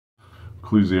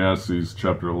Ecclesiastes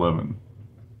chapter 11.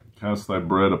 Cast thy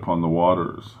bread upon the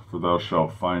waters, for thou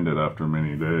shalt find it after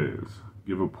many days.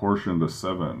 Give a portion to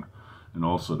 7, and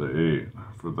also to 8,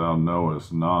 for thou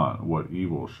knowest not what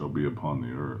evil shall be upon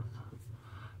the earth.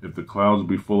 If the clouds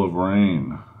be full of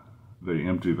rain, they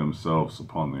empty themselves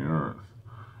upon the earth.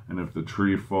 And if the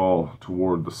tree fall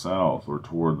toward the south or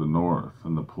toward the north,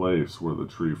 in the place where the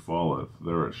tree falleth,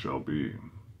 there it shall be.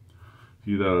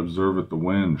 He that observeth the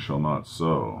wind shall not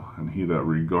sow, and he that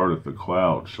regardeth the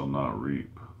cloud shall not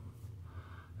reap.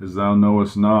 As thou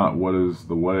knowest not what is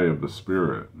the way of the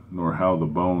Spirit, nor how the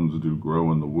bones do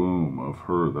grow in the womb of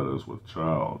her that is with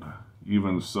child,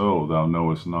 even so thou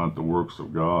knowest not the works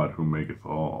of God who maketh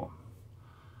all.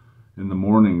 In the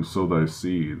morning sow thy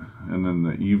seed, and in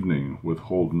the evening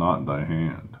withhold not thy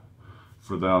hand,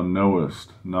 for thou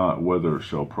knowest not whether it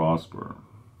shall prosper,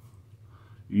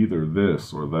 either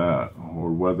this or that, or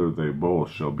whether they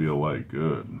both shall be alike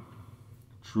good.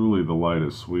 Truly the light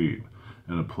is sweet,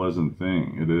 and a pleasant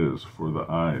thing it is for the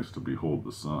eyes to behold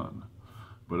the sun.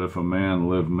 But if a man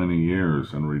live many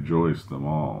years and rejoice them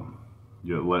all,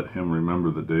 yet let him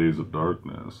remember the days of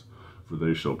darkness, for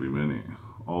they shall be many.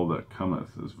 All that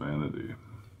cometh is vanity.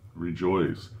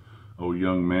 Rejoice, O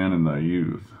young man, in thy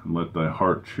youth, and let thy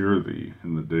heart cheer thee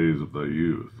in the days of thy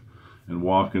youth, and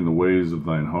walk in the ways of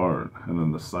thine heart, and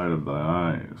in the sight of thy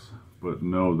eyes. But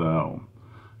know thou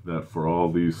that for all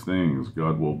these things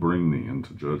God will bring thee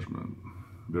into judgment.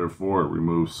 Therefore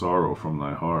remove sorrow from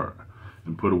thy heart,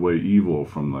 and put away evil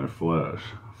from thy flesh,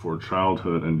 for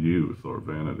childhood and youth are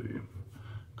vanity.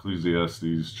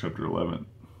 Ecclesiastes chapter 11.